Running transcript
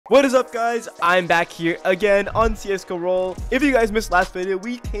What is up, guys? I'm back here again on CSGORoll. If you guys missed last video,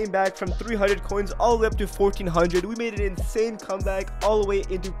 we came back from 300 coins all the way up to 1400. We made an insane comeback all the way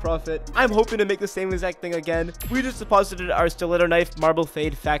into profit. I'm hoping to make the same exact thing again. We just deposited our stiletto knife marble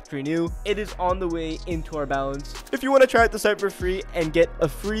fade factory new. It is on the way into our balance. If you want to try out the site for free and get a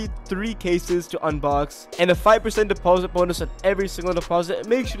free 3 cases to unbox and a 5% deposit bonus on every single deposit,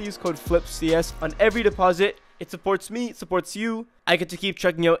 make sure to use code FLIPCS on every deposit. It supports me, it supports you. I get to keep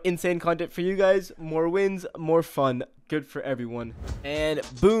checking out insane content for you guys. More wins, more fun. Good for everyone. And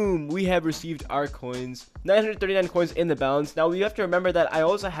boom, we have received our coins. 939 coins in the balance. Now, you have to remember that I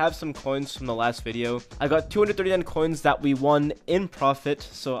also have some coins from the last video. I got 239 coins that we won in profit.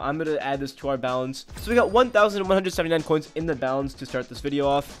 So I'm going to add this to our balance. So we got 1,179 coins in the balance to start this video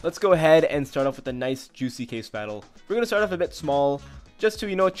off. Let's go ahead and start off with a nice juicy case battle. We're going to start off a bit small, just to,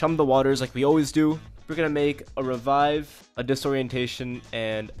 you know, chum the waters like we always do. We're gonna make a revive, a disorientation,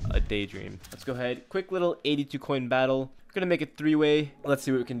 and a daydream. Let's go ahead. Quick little 82 coin battle. We're gonna make it 3-way. Let's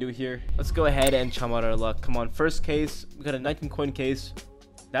see what we can do here. Let's go ahead and chum out our luck. Come on, first case. We got a 19 coin case.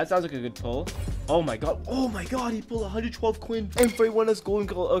 That sounds like a good pull. Oh my god. Oh my god, he pulled 112 coin. And for one, us golden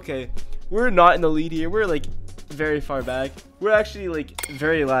gold. Okay, we're not in the lead here. We're like very far back. We're actually like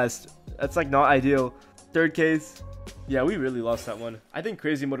very last. That's like not ideal. Third case. Yeah, we really lost that one. I think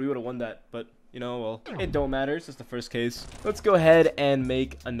crazy mode we would have won that, but you know, well, it don't matter. It's just the first case. Let's go ahead and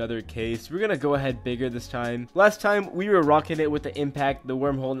make another case. We're gonna go ahead bigger this time. Last time we were rocking it with the impact, the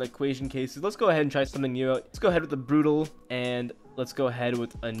wormhole, and the equation cases. Let's go ahead and try something new out. Let's go ahead with the brutal, and let's go ahead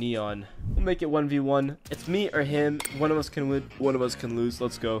with a neon. We'll make it 1v1. It's me or him. One of us can win, one of us can lose.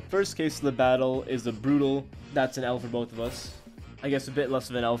 Let's go. First case of the battle is the brutal. That's an L for both of us. I guess a bit less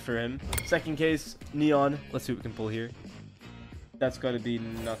of an L for him. Second case, neon. Let's see what we can pull here. That's got to be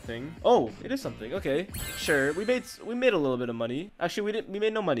nothing. Oh, it is something. Okay, sure. We made a little bit of money. Actually, we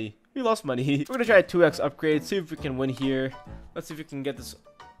made no money. We lost money. We're gonna try a 2x upgrade. See if we can win here. Let's see if we can get this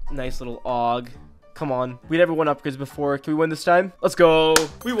nice little AUG. Come on. We never won upgrades before. Can we win this time? Let's go.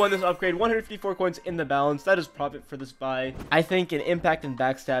 We won this upgrade. 154 coins in the balance. That is profit for this buy. I think an impact and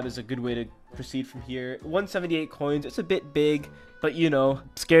backstab is a good way to proceed from here. 178 coins. It's a bit big, but you know,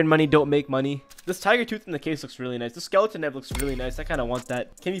 scared money don't make money. This tiger tooth in the case looks really nice. The skeleton head looks really nice. I kind of want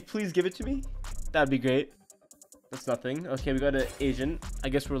that. Can you please give it to me? That'd be great. That's nothing. Okay, we got an Asian. I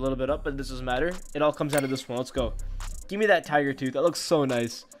guess we're a little bit up, but this doesn't matter. It all comes out of this one. Let's go. Give me that tiger tooth. That looks so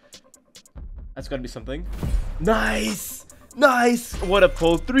nice. That's gotta be something. Nice! Nice! What a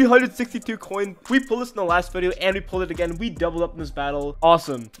pull. 362 coin. We pulled this in the last video and we pulled it again. We doubled up in this battle.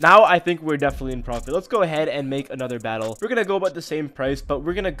 Awesome. Now I think we're definitely in profit. Let's go ahead and make another battle. We're gonna go about the same price, but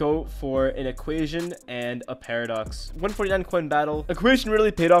we're gonna go for an equation and a paradox. 149 coin battle. Equation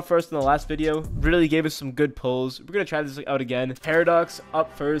really paid off for us in the last video. Really gave us some good pulls. We're gonna try this out again. Paradox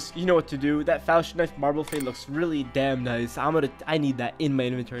up first. You know what to do. That Falchion knife marble fade looks really damn nice. I need that in my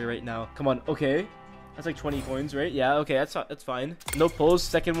inventory right now. Come on. Okay. That's like 20 coins, right? Yeah, okay, that's fine. No pulls.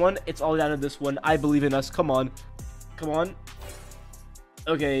 Second one, it's all down to this one. I believe in us. Come on. Come on.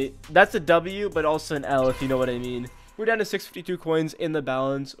 Okay, that's a W, but also an L, if you know what I mean. We're down to 652 coins in the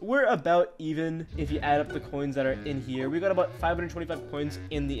balance. We're about even if you add up the coins that are in here. We got about 525 coins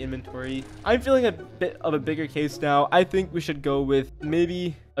in the inventory. I'm feeling a bit of a bigger case now. I think we should go with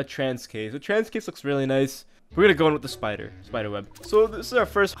maybe a trans case. The trans case looks really nice. We're gonna go in with the spider web. So this is our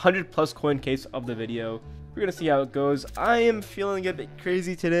first 100+ coin case of the video. We're gonna see how it goes. I am feeling a bit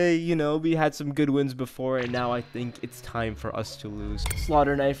crazy today. You know, we had some good wins before, and now I think it's time for us to lose.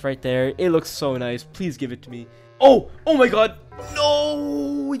 Slaughter knife right there. It looks so nice. Please give it to me. Oh my god.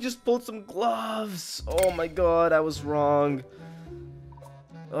 No, we just pulled some gloves. Oh my god, I was wrong.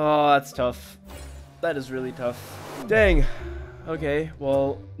 Oh, that's tough. That is really tough. Dang. Okay,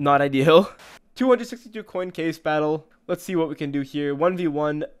 well, not ideal. 262 coin case battle. Let's see what we can do here.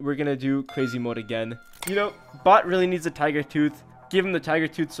 1v1. We're gonna do crazy mode again. You know, bot really needs a tiger tooth. Give him the tiger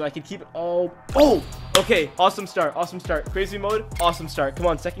tooth so I can keep it all. Oh, okay. Awesome start. Awesome start. Crazy mode. Awesome start. Come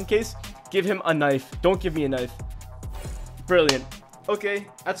on, second case. Give him a knife. Don't give me a knife. Brilliant. Okay,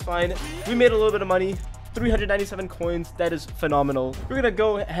 that's fine. We made a little bit of money. 397 coins. That is phenomenal. We're gonna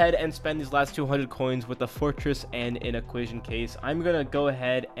go ahead and spend these last 200 coins with a fortress and an equation case. I'm gonna go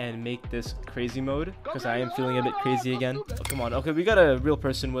ahead and make this crazy mode because I am feeling a bit crazy again. Oh, come on. Okay, we got a real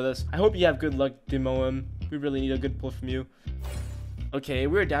person with us. I hope you have good luck, demo him. We really need a good pull from you. Okay,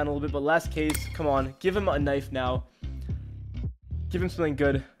 we're down a little bit, but last case. Come on, give him a knife now. Give him something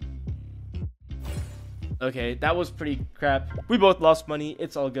good. Okay, that was pretty crap. We both lost money.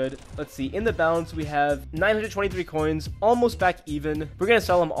 It's all good. Let's see. In the balance, we have 923 coins, almost back even. We're going to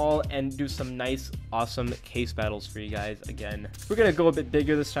sell them all and do some nice, awesome case battles for you guys again. We're going to go a bit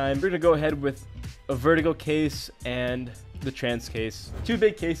bigger this time. We're going to go ahead with a vertigo case and the trans case. 2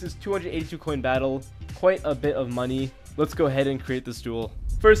 big cases, 282 coin battle, quite a bit of money. Let's go ahead and create this duel.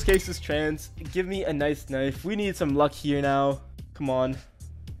 First case is trans. Give me a nice knife. We need some luck here now. Come on.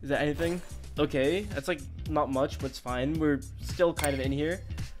 Is that anything? Okay, that's like not much, but it's fine. We're still kind of in here.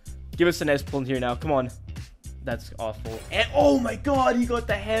 Give us a nice pull in here now. Come on. That's awful. And oh my god, he got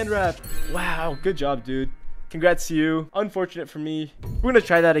the hand wrap. Wow, good job, dude. Congrats to you. Unfortunate for me. We're gonna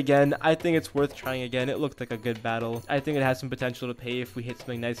try that again. I think it's worth trying again. It looked like a good battle. I think it has some potential to pay if we hit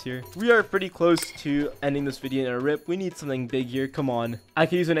something nice here. We are pretty close to ending this video in a rip. We need something big here. Come on. I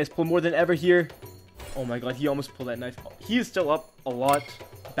could use a nice pull more than ever here. Oh my god, he almost pulled that knife. He is still up a lot.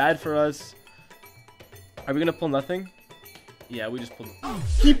 Bad for us. Are we gonna pull nothing? Yeah, we just pulled.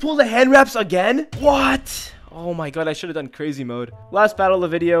 He pulled the hand wraps again? What? Oh my god, I should have done crazy mode. Last battle of the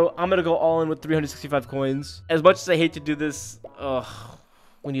video. I'm gonna go all in with 365 coins. As much as I hate to do this,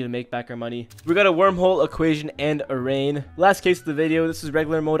 we need to make back our money. We got a wormhole, equation, and a rain. Last case of the video. This is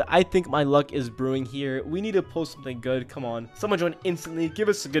regular mode. I think my luck is brewing here. We need to pull something good. Come on. Someone join instantly. Give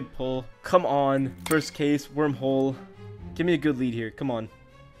us a good pull. Come on. First case, wormhole. Give me a good lead here. Come on.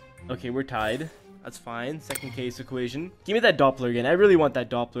 Okay, we're tied. That's fine. Second case, equation. Give me that Doppler again. I really want that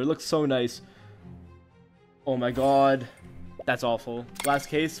Doppler. It looks so nice. Oh my god. That's awful. Last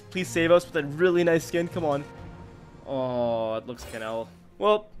case. Please save us with a really nice skin. Come on. Oh, it looks like an L.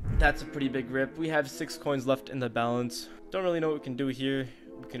 Well, that's a pretty big rip. We have 6 coins left in the balance. Don't really know what we can do here.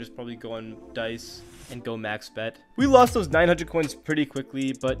 We can just probably go on dice and go max bet. We lost those 900 coins pretty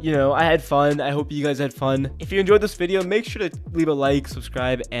quickly, but you know, I had fun. I hope you guys had fun. If you enjoyed this video, make sure to leave a like,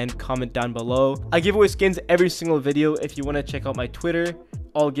 subscribe, and comment down below. I give away skins every single video. If you want to check out my Twitter,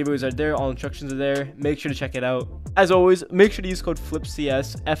 all giveaways are there, all instructions are there. Make sure to check it out. As always, make sure to use code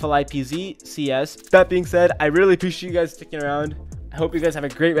FLIPCS, FLIPZCS. That being said, I really appreciate you guys sticking around. I hope you guys have a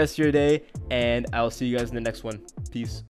great rest of your day, and I'll see you guys in the next one. Peace.